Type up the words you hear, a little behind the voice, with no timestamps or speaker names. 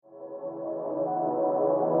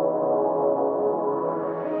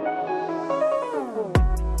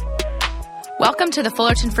Welcome to the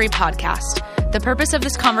Fullerton Free Podcast. The purpose of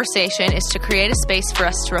this conversation is to create a space for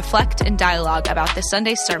us to reflect and dialogue about this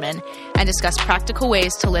Sunday's sermon and discuss practical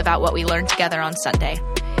ways to live out what we learned together on Sunday.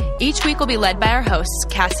 Each week will be led by our hosts,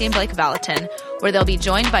 Cassie and Blake Vallotton, where they'll be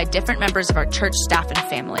joined by different members of our church staff and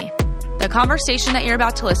family. The conversation that you're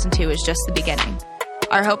about to listen to is just the beginning.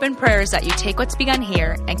 Our hope and prayer is that you take what's begun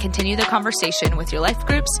here and continue the conversation with your life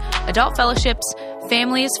groups, adult fellowships,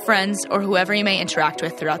 families, friends, or whoever you may interact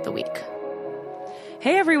with throughout the week.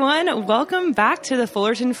 Hey everyone, welcome back to the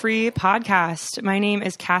Fullerton Free Podcast. My name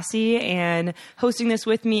is Cassie and hosting this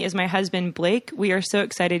with me is my husband Blake. We are so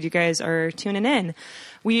excited you guys are tuning in.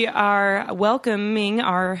 We are welcoming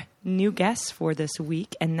our new guests for this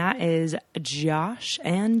week, and that is Josh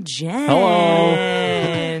and Jenn.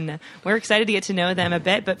 Hello. We're excited to get to know them a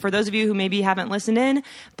bit, but for those of you who maybe haven't listened in,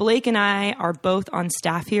 Blake and I are both on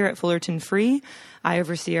staff here at Fullerton Free. I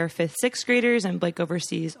oversee our 5th, 6th graders, and Blake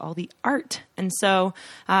oversees all the art. And so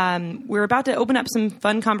we're about to open up some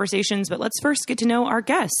fun conversations, but let's first get to know our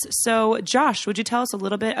guests. So Josh, would you tell us a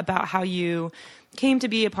little bit about how you came to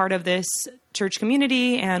be a part of this church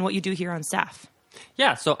community and what you do here on staff?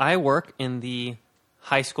 Yeah, so I work in the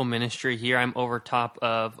high school ministry here. I'm over top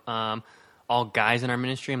of all guys in our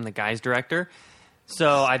ministry. I'm the guys director.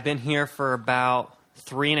 So I've been here for about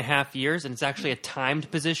 3.5 years, and it's actually a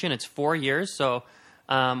timed position. It's 4 years. So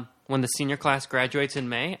when the senior class graduates in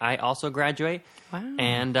May, I also graduate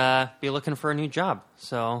and be looking for a new job.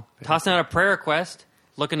 So tossing out a prayer request,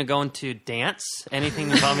 looking to go into dance.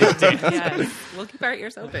 Anything about me to dance? Yes, we'll keep our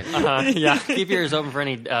ears open. Yeah, keep your ears open for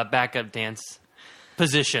any backup dance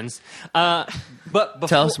positions. But before,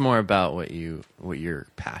 tell us more about what your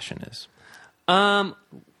passion is.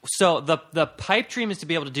 So the pipe dream is to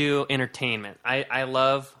be able to do entertainment. I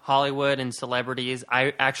love Hollywood and celebrities.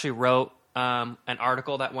 I actually wrote an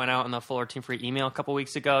article that went out in the Fullerton Free email a couple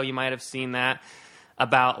weeks ago. You might have seen that,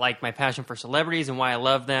 about like my passion for celebrities and why I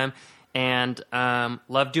love them, and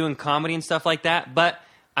love doing comedy and stuff like that. But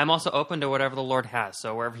I'm also open to whatever the Lord has.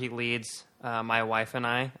 So wherever He leads my wife and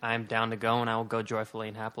I'm down to go, and I will go joyfully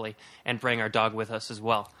and happily, and bring our dog with us as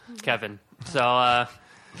well, Kevin. So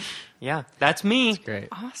yeah, that's me. That's great.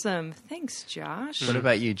 Awesome. Thanks, Josh. What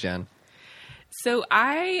about you, Jenn? So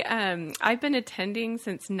I've been attending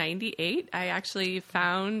since '98. I actually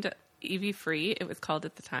found EV Free, it was called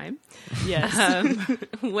at the time. Yes.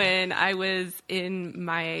 When I was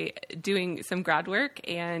doing some grad work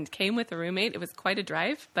and came with a roommate. It was quite a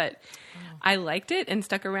drive, but I liked it and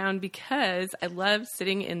stuck around because I loved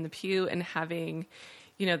sitting in the pew and having,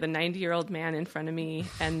 the 90-year-old man in front of me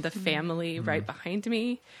and the family right behind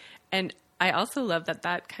me. And I also love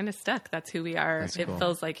that kind of stuck. That's who we are. That's it cool.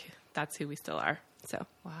 feels like that's who we still are. So,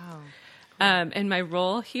 Wow. and my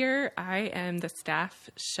role here, I am the staff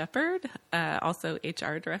shepherd, also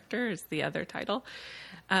HR director is the other title.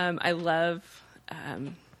 I love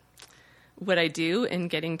what I do in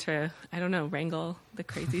getting to, wrangle the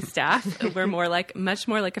crazy staff. We're much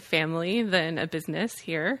more like a family than a business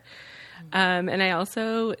here. And I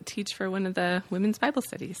also teach for one of the women's Bible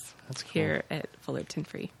studies here at Fullerton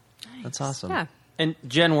Free. Nice. That's awesome. Yeah. And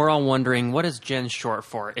Jenn, we're all wondering, what is Jenn short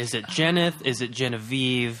for? Is it Jenneth? Is it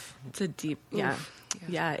Genevieve? It's a deep,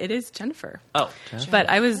 yeah, it is Jennifer. Oh, But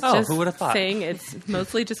I was who would have thought? saying it's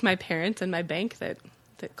mostly just my parents and my bank that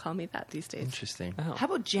call me that these days. Interesting. Oh. How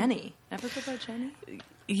about Jenny? Ever heard about Jenny?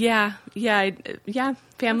 Yeah,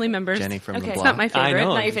 family members. Jenny from the It's block. not my favorite. I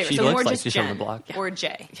know. Not your favorite. She So looks more like just she's from the Jenn. block. Or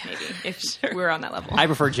Jay, maybe, if we're on that level. I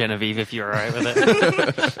prefer Genevieve if you're all right with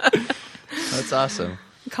it. That's awesome.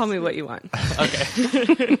 Call me what you want.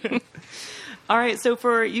 Okay. All right, so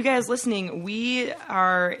for you guys listening, we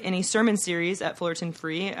are in a sermon series at Fullerton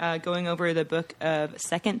Free going over the book of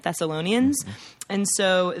 2 Thessalonians. And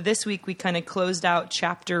so this week we kind of closed out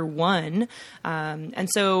chapter 1. And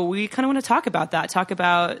so we kind of want to talk about that, talk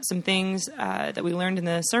about some things that we learned in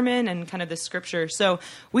the sermon and kind of the scripture. So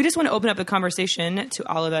we just want to open up a conversation to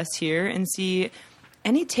all of us here and see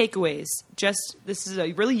any takeaways. This is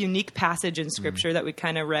a really unique passage in scripture that we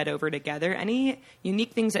kind of read over together. Any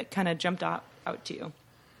unique things that kind of jumped out to you?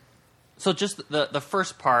 So just the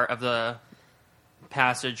first part of the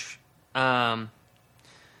passage,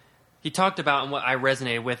 he talked about, and what I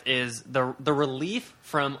resonated with, is the relief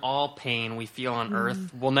from all pain we feel on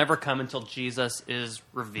earth will never come until Jesus is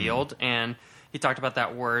revealed. And he talked about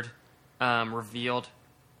that word, revealed,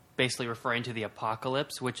 basically referring to the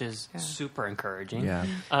apocalypse, which is super encouraging. Yeah.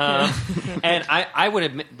 And I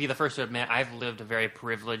would be the first to admit I've lived a very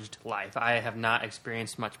privileged life. I have not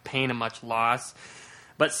experienced much pain and much loss,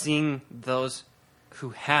 but seeing those who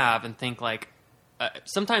have and think like,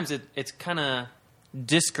 sometimes it's kind of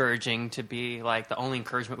discouraging to be like the only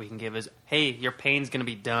encouragement we can give is, hey, your pain's going to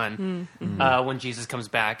be done when Jesus comes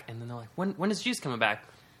back. And then they're like, when is Jesus coming back?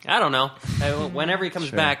 I don't know. Whenever he comes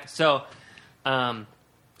back. So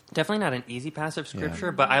definitely not an easy passage of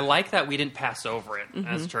scripture, but I like that we didn't pass over it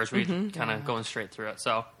as a church. We kind of going straight through it.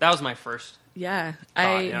 So that was my first thought,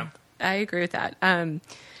 I agree with that.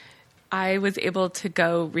 I was able to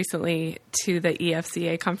go recently to the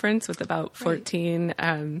EFCA conference with about 14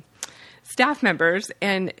 staff members,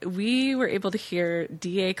 and we were able to hear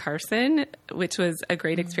D.A. Carson, which was a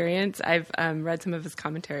great experience. I've read some of his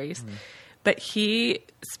commentaries, but he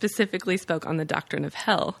specifically spoke on the doctrine of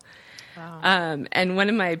hell. Wow. And one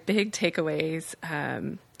of my big takeaways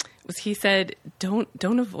was he said, don't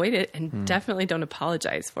avoid it, and definitely don't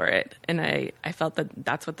apologize for it. And I felt that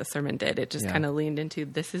that's what the sermon did. It just kind of leaned into,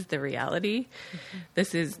 this is the reality.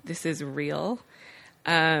 This is real.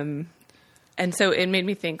 And so it made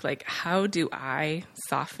me think, like, how do I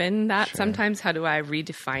soften that sometimes? How do I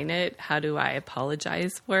redefine it? How do I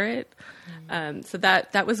apologize for it? So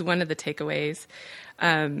that was one of the takeaways.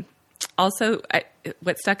 Also,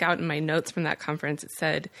 what stuck out in my notes from that conference, it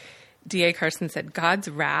said, D.A. Carson said, God's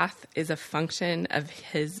wrath is a function of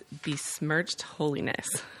his besmirched holiness.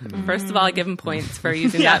 First of all, I give him points for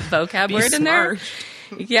using that vocab word in there.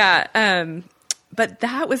 Yeah. But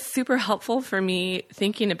that was super helpful for me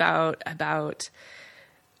thinking about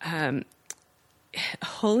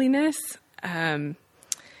holiness.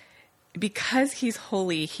 Because he's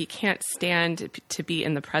holy, he can't stand to be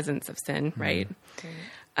in the presence of sin, right?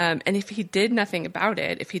 And if he did nothing about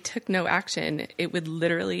it, if he took no action, it would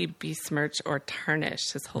literally besmirch or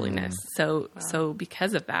tarnish his holiness. So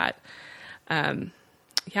because of that,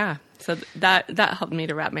 so that helped me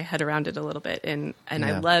to wrap my head around it a little bit, and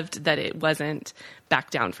I loved that it wasn't back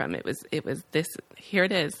down from. It was this. Here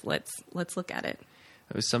it is. Let's look at it.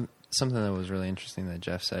 It was something that was really interesting that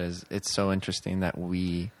Jeff said. Is it's so interesting that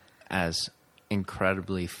we, as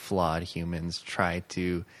incredibly flawed humans, try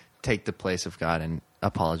to take the place of God and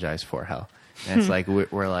apologize for hell. And it's like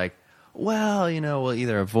we're like, well, we'll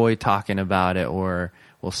either avoid talking about it, or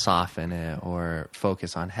we'll soften it, or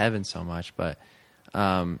focus on heaven so much. But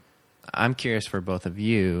I'm curious for both of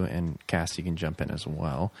you, and Cassie, you can jump in as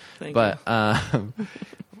well. Thank you.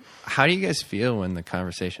 How do you guys feel when the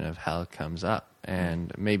conversation of hell comes up?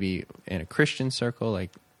 And maybe in a Christian circle, like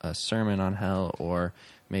a sermon on hell, or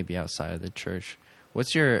maybe outside of the church.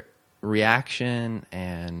 What's your reaction?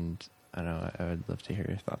 And I don't know, I would love to hear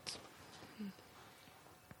your thoughts.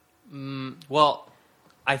 Well,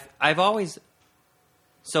 I've always,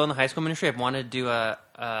 so in the high school ministry, I've wanted to do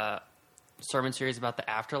a sermon series about the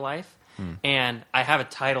afterlife, and I have a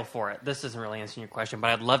title for it. This isn't really answering your question, but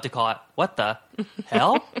I'd love to call it "What the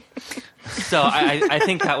Hell?" So I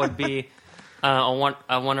think that would be a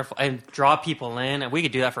wonderful, and draw people in, and we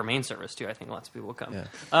could do that for main service too. I think lots of people will come.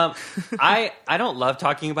 Yeah. I don't love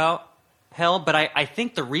talking about hell, but I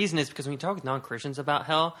think the reason is because when you talk with non-Christians about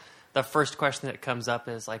hell, the first question that comes up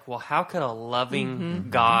is like, well, how could a loving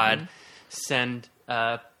God send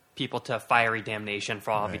people to fiery damnation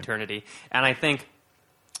for all of eternity? And I think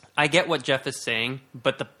I get what Jeff is saying,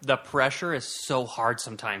 but the pressure is so hard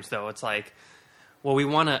sometimes, though. It's like, well, we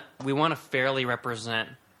want to fairly represent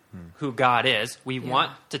who God is. We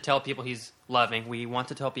want to tell people he's loving. We want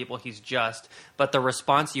to tell people he's just. But the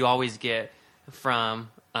response you always get from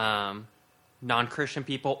non-Christian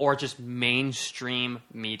people or just mainstream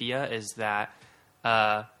media is that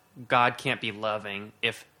God can't be loving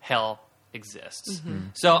if hell exists.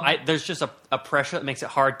 So there's just a pressure that makes it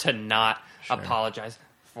hard to not apologize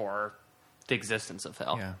for the existence of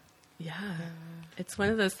hell. Yeah. It's one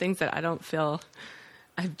of those things that I don't feel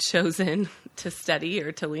I've chosen to study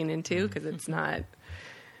or to lean into because it's not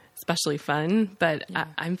especially fun, but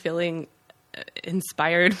I'm feeling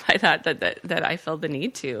inspired by that I feel the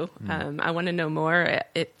need to. I want to know more.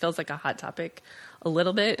 It feels like a hot topic a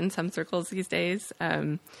little bit in some circles these days,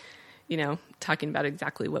 talking about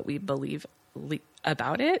exactly what we believe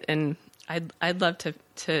about it. And I'd love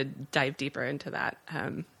to dive deeper into that.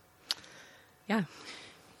 Yeah,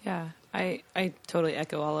 I totally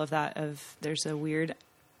echo all of that. There's a weird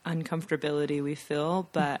uncomfortability we feel,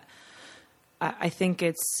 but I think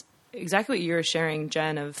it's exactly what you were sharing,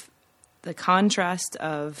 Jen, of the contrast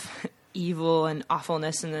of evil and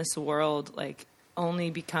awfulness in this world, like,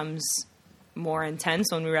 only becomes more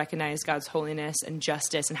intense when we recognize God's holiness and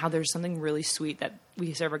justice, and how there's something really sweet that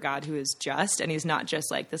we serve a God who is just, and he's not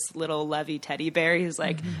just like this little lovey teddy bear. He's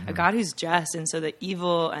like a God who's just. And so the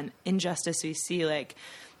evil and injustice we see, like,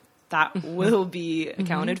 that will be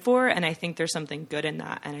accounted for. And I think there's something good in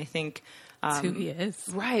that. And I think It's who he is.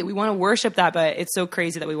 Right. We want to worship that, but it's so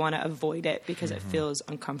crazy that we want to avoid it because it feels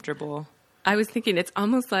uncomfortable. I was thinking it's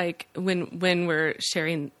almost like when we're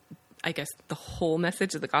sharing, I guess, the whole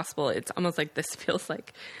message of the gospel, it's almost like this feels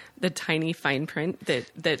like the tiny fine print that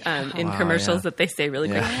in commercials that they say really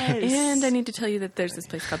quick. Yes. And I need to tell you that there's this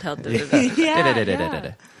place called Hell.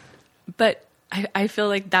 But I feel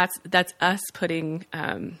like that's us putting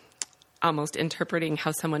almost interpreting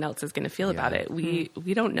how someone else is going to feel about it. We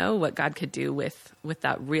don't know what God could do with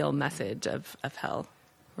that real message of hell.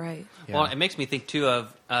 Right. Yeah. Well, it makes me think too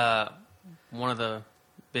of one of the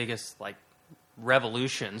biggest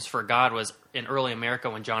revolutions for God was in early America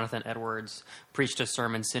when Jonathan Edwards preached a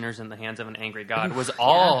sermon, "Sinners in the Hands of an Angry God." It was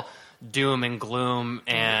all doom and gloom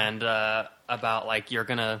and about you're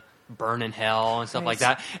going to burn in hell and stuff like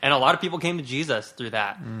that. And a lot of people came to Jesus through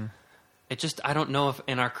that. It just, I don't know if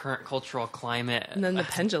in our current cultural climate, and then the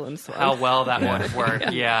pendulum swung, how well that would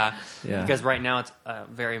work. Yeah. Because right now it's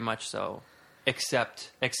very much so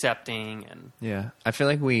accepting and I feel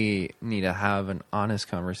like we need to have an honest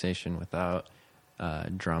conversation without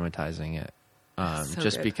dramatizing it.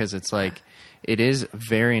 Just because it's it is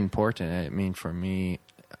very important. I mean, for me,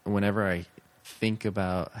 whenever I think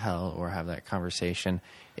about hell or have that conversation,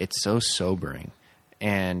 it's so sobering,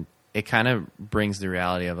 and it kind of brings the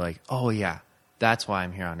reality of oh yeah, that's why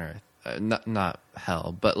I'm here on earth. Not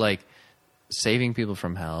hell, but saving people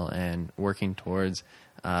from hell and working towards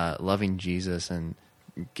loving Jesus and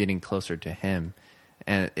getting closer to him.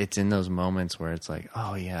 And it's in those moments where it's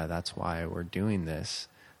oh yeah, that's why we're doing this.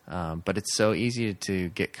 But it's so easy to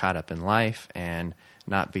get caught up in life and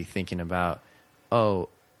not be thinking about,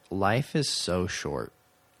 life is so short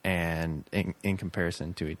and in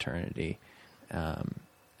comparison to eternity.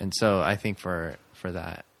 And so I think for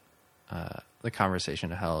that, the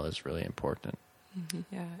conversation of hell is really important. Mm-hmm.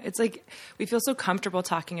 Yeah. It's we feel so comfortable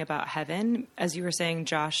talking about heaven, as you were saying,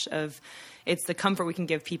 Josh, it's the comfort we can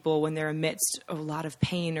give people when they're amidst a lot of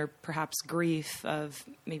pain or perhaps grief of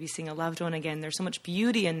maybe seeing a loved one again. There's so much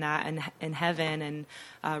beauty in that and in heaven and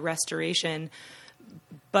restoration.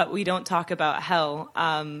 But we don't talk about hell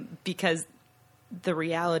because the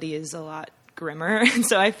reality is a lot grimmer. And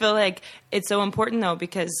so I feel it's so important, though,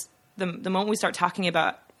 because the moment we start talking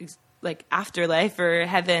about afterlife or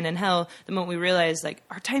heaven and hell, the moment we realize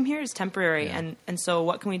our time here is temporary. And so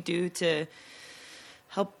what can we do to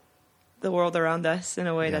help the world around us in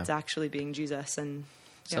a way that's actually being Jesus? And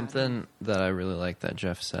something that I really like that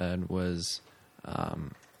Jeff said was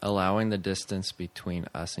allowing the distance between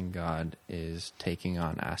us and God is taking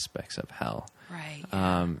on aspects of hell. Right.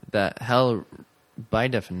 That hell, by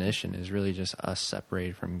definition, is really just us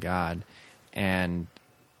separated from God, and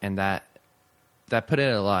that put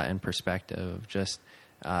it a lot in perspective of just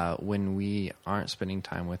when we aren't spending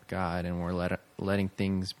time with God and we're letting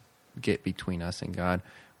things get between us and God,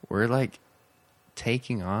 we're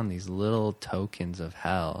taking on these little tokens of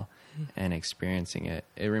hell and experiencing it.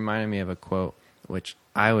 It reminded me of a quote, which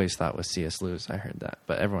I always thought was C.S. Lewis. I heard that,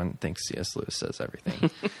 but everyone thinks C.S. Lewis says everything.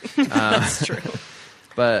 That's true.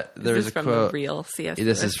 But there's a quote. This is from a real C.S. Lewis.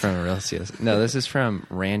 This is from a real C.S. No, this is from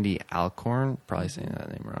Randy Alcorn. Probably saying that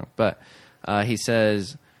name wrong, but he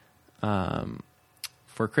says,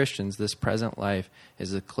 for Christians, this present life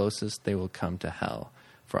is the closest they will come to hell.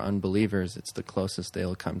 For unbelievers, it's the closest they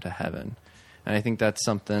will come to heaven. And I think that's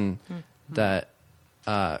something that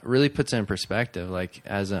really puts it in perspective.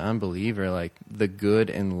 As an unbeliever, the good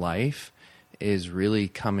in life is really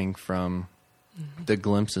coming from the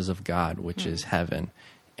glimpses of God, which is heaven.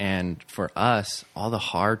 And for us, all the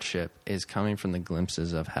hardship is coming from the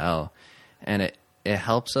glimpses of hell. And it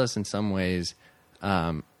helps us in some ways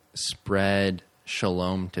spread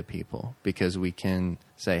shalom to people, because we can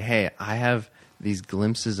say, hey, I have these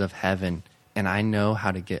glimpses of heaven, and I know how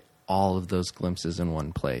to get all of those glimpses in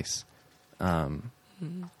one place.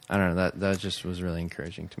 I don't know, that just was really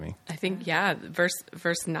encouraging to me. I think,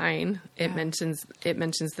 verse 9, it mentions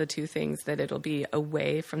the two things, that it'll be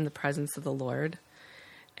away from the presence of the Lord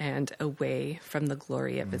and away from the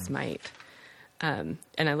glory of his might. And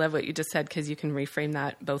I love what you just said, because you can reframe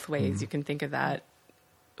that both ways. You can think of that,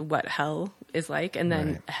 what hell is like, and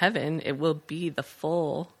then heaven, it will be the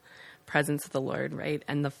full presence of the Lord, right?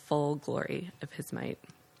 And the full glory of his might.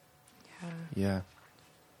 Yeah.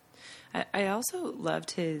 I also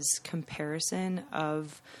loved his comparison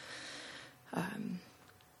of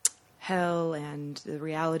hell and the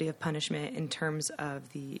reality of punishment in terms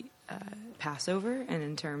of the Passover, and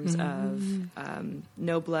in terms of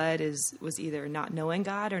no blood was either not knowing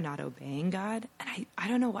God or not obeying God. And I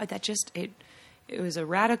don't know why that just it was a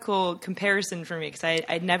radical comparison for me, because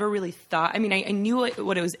I'd never really thought. I mean, I knew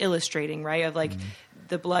what it was illustrating, right? Of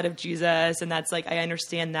the blood of Jesus. And that's like, I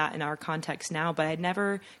understand that in our context now, but I'd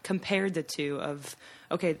never compared the two of,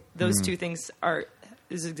 okay, those two things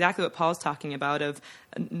is exactly what Paul's talking about of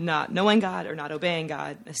not knowing God or not obeying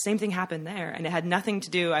God. The same thing happened there. And it had nothing to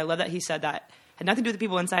do, I love that he said that, had nothing to do with the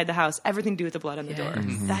people inside the house, everything to do with the blood on the door.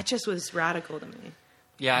 That just was radical to me.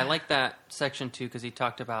 Yeah, I like that section too, because he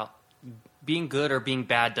talked about being good or being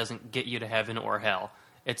bad doesn't get you to heaven or hell.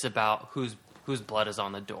 It's about whose blood is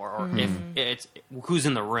on the door, or if it's who's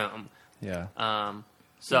in the room. Yeah.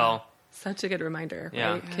 Such a good reminder,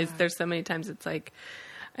 Yeah. right? Because there's so many times it's like,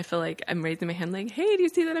 I feel like I'm raising my hand like, hey, do you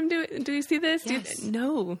see that I'm doing, do you see this? Yes.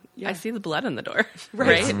 No, Yeah. I see the blood on the door.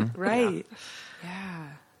 Right. Right. Yeah.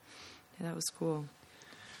 That was cool.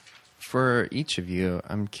 For each of you,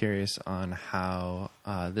 I'm curious on how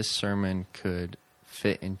this sermon could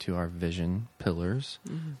fit into our vision pillars.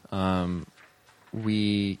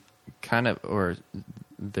 We kind of, or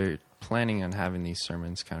they're planning on having these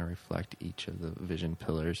sermons kind of reflect each of the vision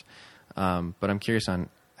pillars. But I'm curious on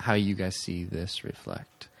how you guys see this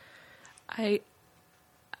reflect. I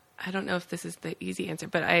don't know if this is the easy answer,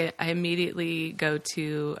 but I immediately go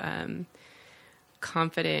to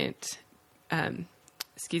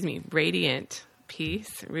radiant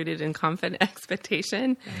peace rooted in confident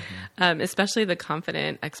expectation, especially the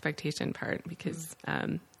confident expectation part, because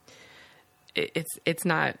it's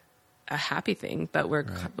not a happy thing, but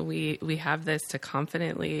we have this to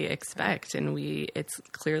confidently expect, and it's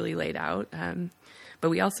clearly laid out. But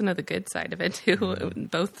we also know the good side of it too,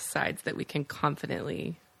 both sides that we can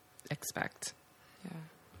confidently expect.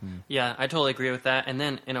 Yeah, I totally agree with that. And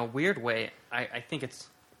then in a weird way, I think it's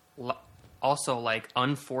also like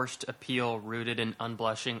unforced appeal rooted in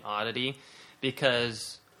unblushing oddity,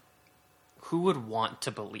 because who would want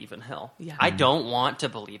to believe in hell? Yeah. I don't want to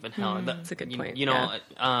believe in hell. That's a good point. You know,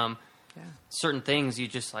 certain things you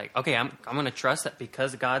just like, okay, I'm going to trust that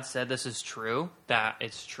because God said this is true, that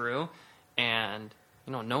it's true. And,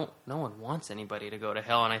 you know, no one wants anybody to go to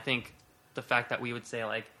hell. And I think the fact that we would say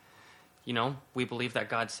like, you know, we believe that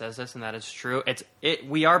God says this and that is true.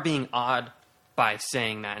 We are being odd by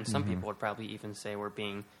saying that. And some people would probably even say we're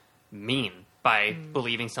being mean by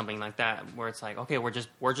believing something like that, where it's like, okay, we're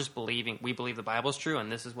just believing, we believe the Bible's true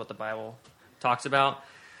and this is what the Bible talks about.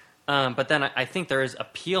 But then I think there is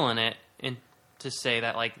appeal in it, to say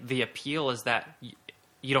that like the appeal is that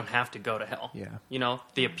you don't have to go to hell. Yeah. You know,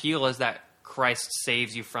 the appeal is that Christ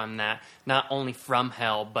saves you from that, not only from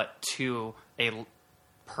hell, but to a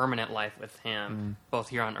permanent life with him, both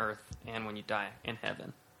here on earth and when you die in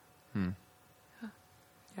heaven.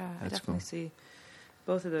 Yeah, I That's definitely cool. see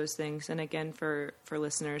both of those things. And again, for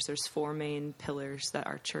listeners, there's 4 main pillars that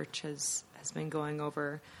our church has been going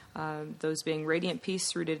over. Those being radiant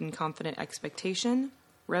peace rooted in confident expectation,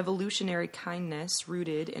 revolutionary kindness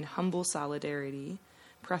rooted in humble solidarity,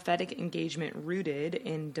 prophetic engagement rooted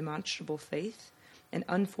in demonstrable faith, and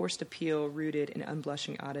unforced appeal rooted in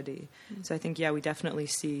unblushing oddity. So I think, we definitely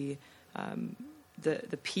see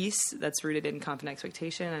the peace that's rooted in confident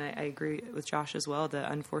expectation, and I agree with Josh as well, the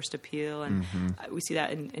unforced appeal, and we see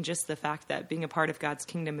that in just the fact that being a part of God's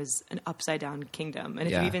kingdom is an upside-down kingdom. And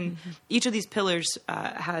if you even, each of these pillars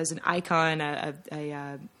has an icon,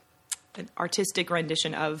 an artistic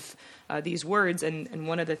rendition of these words, and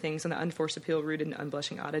one of the things on the unforced appeal rooted in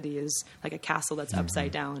unblushing oddity is like a castle that's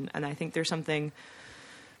upside down. And I think there's something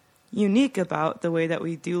unique about the way that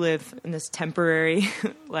we do live in this temporary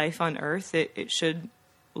life on earth. It should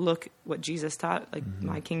look what Jesus taught. Like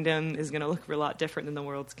my kingdom is going to look a lot different than the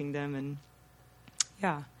world's kingdom. And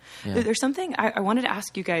there's something I wanted to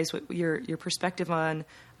ask you guys what your perspective on.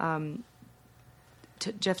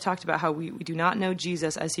 Jeff talked about how we do not know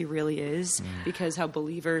Jesus as he really is, because how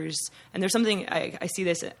believers, and there's something I see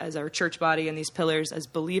this as our church body and these pillars as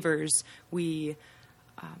believers, we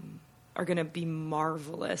are going to be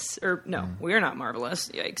marvelous, or no, we're not marvelous.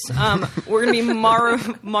 Yikes. We're going to be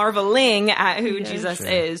marveling at who Jesus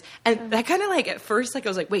is. And that kind of like, at first, like I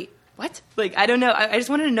was like, wait, what? Like, I don't know. I just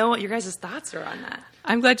wanted to know what your guys' thoughts are on that.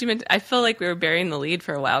 I'm glad you mentioned. I feel like we were burying the lead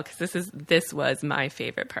for a while, because this was my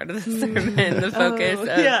favorite part of the sermon. The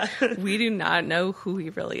focus of we do not know who he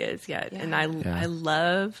really is yet, and I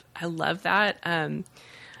love that.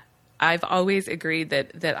 I've always agreed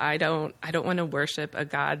that I don't want to worship a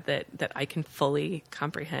God that I can fully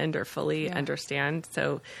comprehend or fully understand.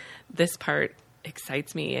 So this part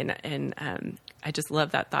excites me, and I just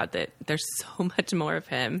love that thought that there's so much more of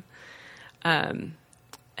him.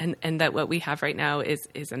 And that what we have right now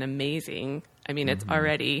is an amazing, I mean, it's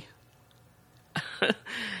already,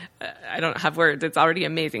 I don't have words, it's already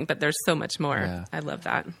amazing, but there's so much more. Yeah. I love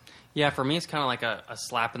that. Yeah, for me, it's kind of like a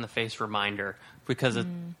slap in the face reminder, because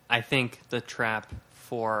I think the trap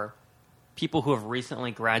for people who have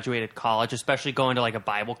recently graduated college, especially going to like a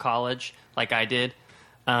Bible college like I did.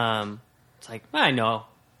 It's like, I know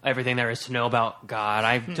everything there is to know about God.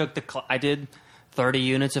 I did 30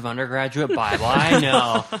 units of undergraduate Bible.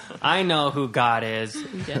 I know who God is.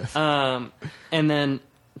 Yes. And then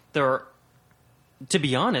to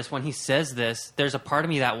be honest, when he says this, there's a part of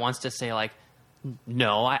me that wants to say like,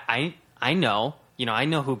 no, I know, I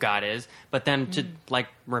know who God is, but then to like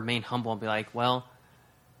remain humble and be like, well,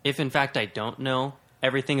 if in fact I don't know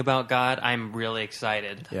everything about God, I'm really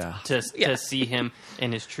excited to see him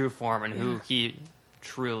in his true form and who he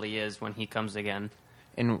truly is when he comes again.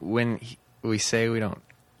 And when we say we don't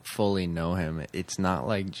fully know him, it's not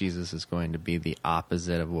like Jesus is going to be the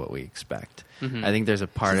opposite of what we expect. I think there's a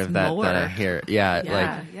part of that that I hear.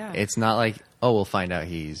 It's not like, oh, we'll find out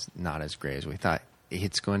he's not as great as we thought.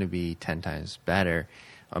 It's going to be 10 times better,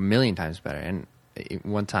 a million times better. And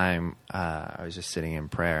one time I was just sitting in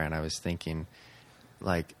prayer and I was thinking,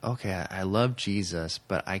 like, okay, I love Jesus,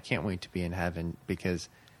 but I can't wait to be in heaven because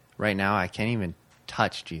right now I can't even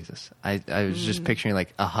touch Jesus. I was just picturing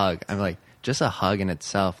like a hug. I'm like, just a hug in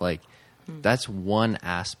itself, like that's one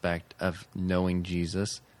aspect of knowing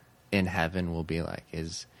Jesus in heaven will be like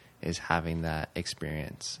is having that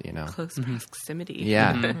experience, Close proximity.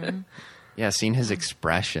 Yeah. Yeah, seeing his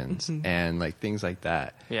expressions and like things like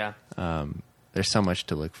that. Yeah. There's so much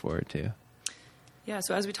to look forward to. Yeah,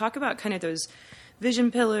 so as we talk about kind of those vision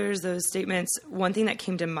pillars, those statements, one thing that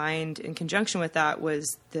came to mind in conjunction with that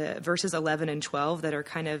was the verses 11 and 12 that are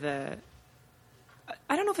kind of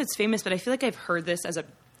I don't know if it's famous, but I feel like I've heard this as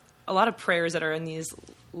a lot of prayers that are in these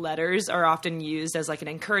letters are often used as like an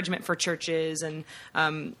encouragement for churches. And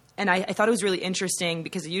I thought it was really interesting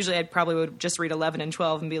because usually I probably would just read 11 and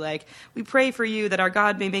 12 and be like, we pray for you that our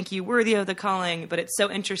God may make you worthy of the calling. But it's so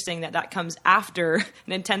interesting that comes after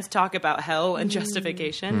an intense talk about hell and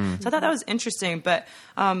justification. So I thought that was interesting. But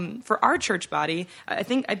for our church body,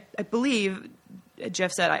 I believe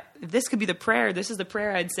Jeff said, this could be the prayer. This is the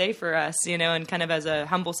prayer I'd say for us, and kind of as a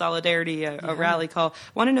humble solidarity, a rally call.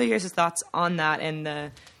 Want to know your guys' thoughts on that and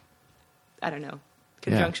the,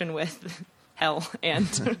 conjunction with hell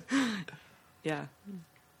and, yeah.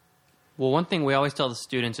 Well, one thing we always tell the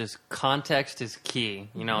students is context is key.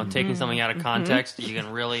 Taking something out of context, you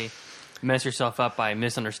can really mess yourself up by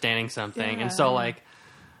misunderstanding something. Yeah. And so, like,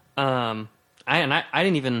 I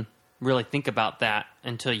didn't even really think about that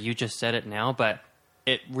until you just said it now, but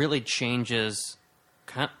it really changes,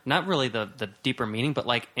 not really the deeper meaning, but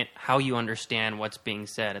like how you understand what's being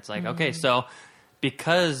said. It's like, okay, so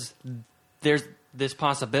because there's this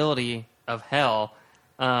possibility of hell,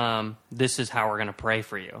 this is how we're going to pray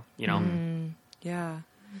for you, Yeah.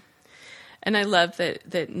 And I love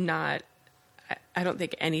that not, I don't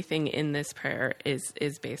think anything in this prayer is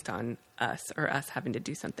based on us or us having to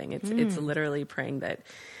do something. It's literally praying that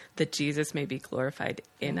Jesus may be glorified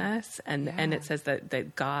in us. And it says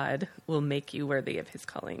that God will make you worthy of his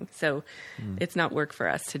calling. So it's not work for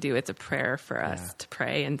us to do. It's a prayer for us to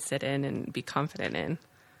pray and sit in and be confident in.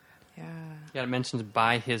 Yeah. Yeah, it mentions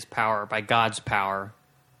by his power, by God's power.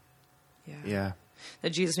 Yeah.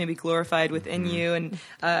 That Jesus may be glorified within you. And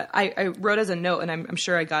I wrote as a note, and I'm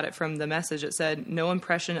sure I got it from the message, it said, no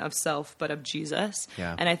impression of self, but of Jesus.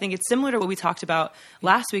 Yeah. And I think it's similar to what we talked about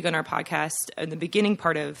last week on our podcast in the beginning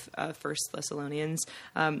part of 1 Thessalonians,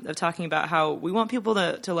 of talking about how we want people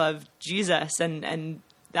to love Jesus, and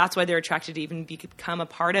that's why they're attracted to even become a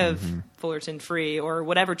part of Fullerton Free or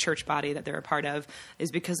whatever church body that they're a part of,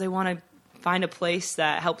 is because they want to find a place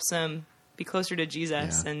that helps them be closer to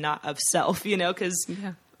Jesus and not of self, because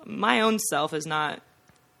my own self is not,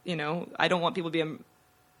 I don't want people to be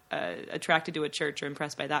attracted to a church or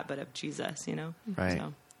impressed by that, but of Jesus, Right.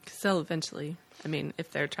 So. Because they'll eventually, if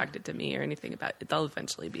they're attracted to me or anything about it, they'll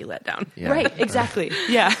eventually be let down. Yeah. Right, exactly.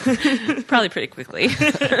 Yeah. Probably pretty quickly.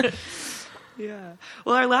 Yeah.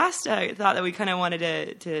 Well, our last thought that we kind of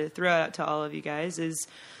wanted to throw out to all of you guys is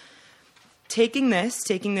taking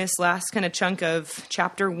this last kind of chunk of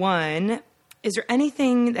chapter 1. Is there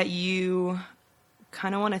anything that you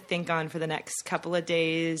kind of want to think on for the next couple of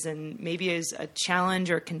days, and maybe as a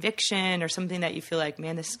challenge or conviction or something that you feel like,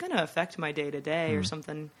 man, this is going to affect my day to day, or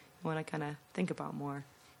something you want to kind of think about more?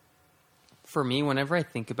 For me, whenever I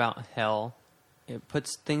think about hell, it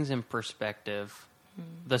puts things in perspective.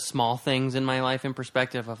 The small things in my life in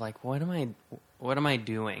perspective of like, what am I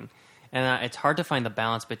doing? And it's hard to find the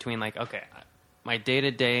balance between like, okay, my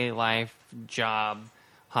day-to-day life, job,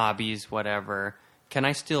 hobbies, whatever, can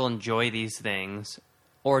I still enjoy these things?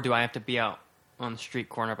 Or do I have to be out on the street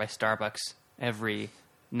corner by Starbucks every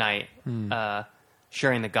night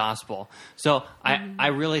sharing the gospel. So I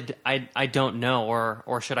really don't know,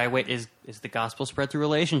 or should I wait? Is the gospel spread through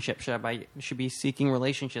relationship? Should be seeking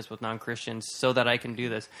relationships with non-Christians so that I can do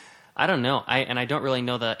this? I don't know. I don't really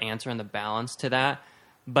know the answer and the balance to that,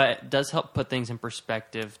 but it does help put things in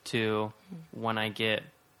perspective too when I get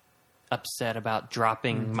upset about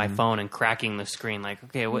dropping my phone and cracking the screen. Like,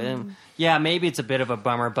 okay, well, yeah, maybe it's a bit of a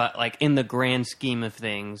bummer, but like in the grand scheme of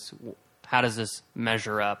things, how does this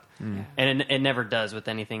measure up? And it never does with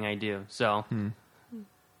anything I do. So,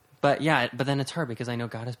 but then it's hard because I know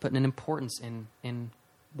God has put an importance in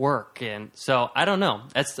work. And so I don't know.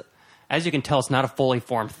 As you can tell, it's not a fully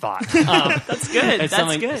formed thought. That's good. It's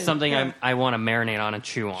That's something Yeah. I want to marinate on and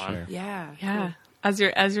chew on. Sure. Yeah. Yeah. As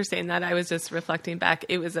you're saying that, I was just reflecting back.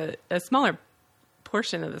 It was a smaller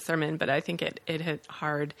portion of the sermon, but I think it hit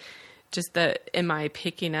hard. Just am I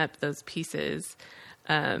picking up those pieces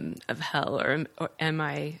of hell, or am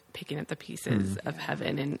I picking up the pieces of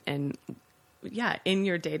heaven? And yeah, in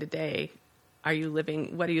your day to day, are you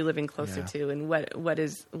living? What are you living closer to? And what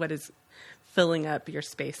is filling up your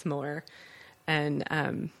space more?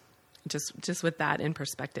 And just with that in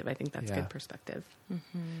perspective, I think that's good perspective.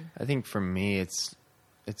 I think for me, it's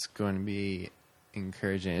going to be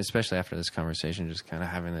encouraging, especially after this conversation, just kind of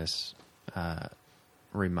having this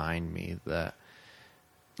remind me that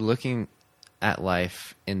looking at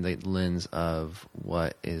life in the lens of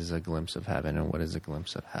what is a glimpse of heaven and what is a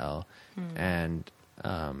glimpse of hell. And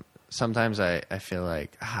sometimes I feel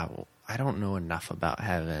like, I don't know enough about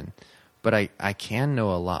heaven, but I can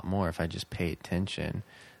know a lot more if I just pay attention.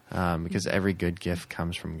 Because every good gift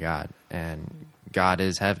comes from God, and God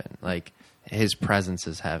is heaven. Like, his presence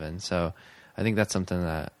is heaven. So I think that's something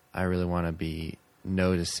that I really want to be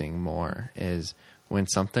noticing more, is when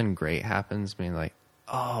something great happens, being like,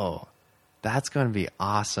 oh, that's going to be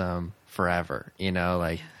awesome forever.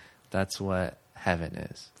 That's what heaven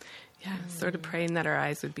is. Yeah. Sort of praying that our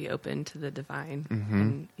eyes would be open to the divine.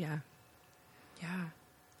 And yeah.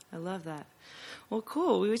 I love that. Well,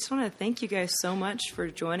 cool. We just want to thank you guys so much for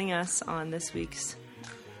joining us on this week's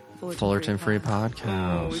Fullerton Free Podcast.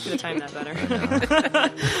 Oh, we could have timed that better.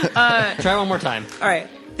 Try one more time. All right.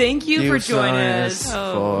 Thank you for joining us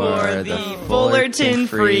for the Fullerton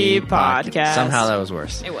Free Podcast. Somehow that was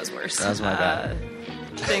worse. It was worse. That was my bad.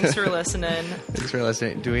 Thanks for listening. Thanks for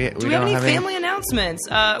listening. Do we have any family announcements?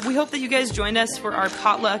 We hope that you guys joined us for our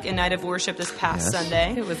potluck and night of worship this past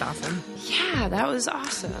Sunday. It was awesome. Yeah, that was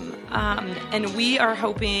awesome. And we are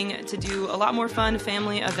hoping to do a lot more fun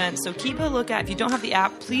family events. So keep a look at, if you don't have the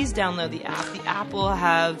app, please download the app. The app will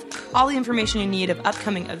have all the information you need of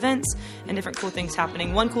upcoming events and different cool things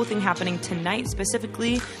happening. One cool thing happening tonight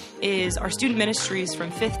specifically is our student ministries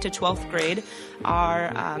from 5th to 12th grade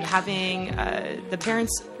are having, the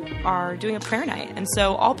parents are doing a prayer night. And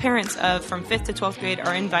so all parents from 5th to 12th grade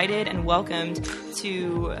are invited and welcomed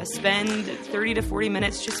to spend 30 to 40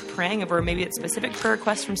 minutes just praying over maybe it's specific prayer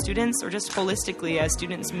requests from students, or just holistically as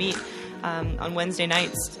students meet on Wednesday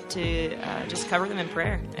nights to just cover them in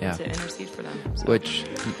prayer and to intercede for them. So. Which,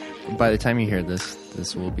 by the time you hear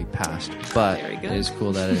this will be past. But it is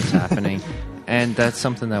cool that it's happening. And that's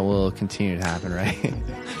something that will continue to happen, right?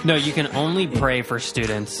 No, you can only pray for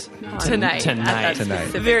students tonight.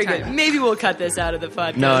 Very good. Maybe we'll cut this out of the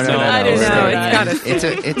podcast. No. I didn't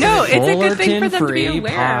know. It's a good thing for them to be Fullerton-free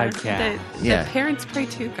aware podcast. that the parents pray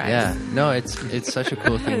too, guys. Yeah. No, it's such a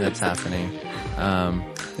cool thing that's happening.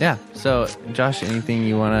 So, Josh, anything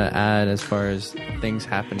you want to add as far as things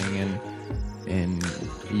happening in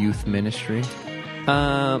youth ministry?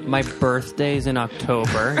 My birthday's in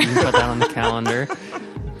October. You can put that on the calendar.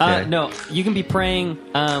 No, you can be praying.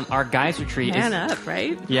 Our guys retreat Man up,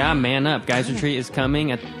 right? Yeah, man up. Guys retreat is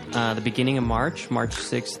coming at the beginning of March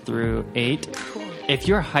 6th through 8th. Cool. If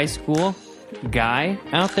you're a high school guy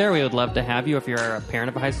out there, we would love to have you. If you're a parent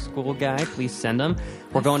of a high school guy, please send them.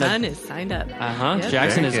 My son is signed up. Yep.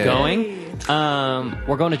 Jackson is going.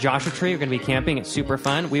 We're going to Josh retreat. We're going to be camping. It's super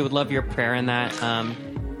fun. We would love your prayer in that.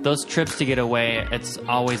 Those trips to get away, it's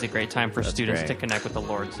always a great time for students to connect with the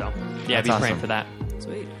Lord. So, That's be awesome. praying for that.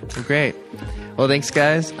 Sweet. Well, great. Well, thanks,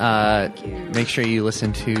 guys. Make sure you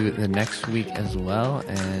listen to the next week as well,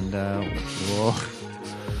 and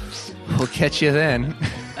we'll catch you then.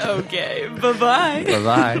 Okay. Bye-bye.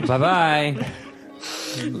 Bye-bye. Bye-bye.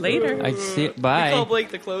 Later. I see it. Bye. Call Blake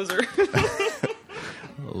the closer.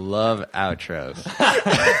 Love outros.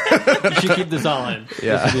 You should keep this all in.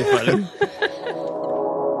 Yeah. This would be funny.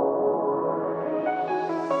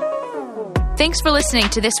 Thanks for listening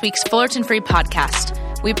to this week's Fullerton Free Podcast.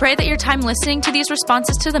 We pray that your time listening to these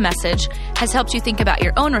responses to the message has helped you think about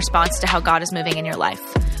your own response to how God is moving in your life.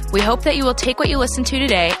 We hope that you will take what you listened to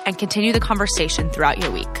today and continue the conversation throughout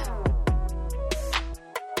your week.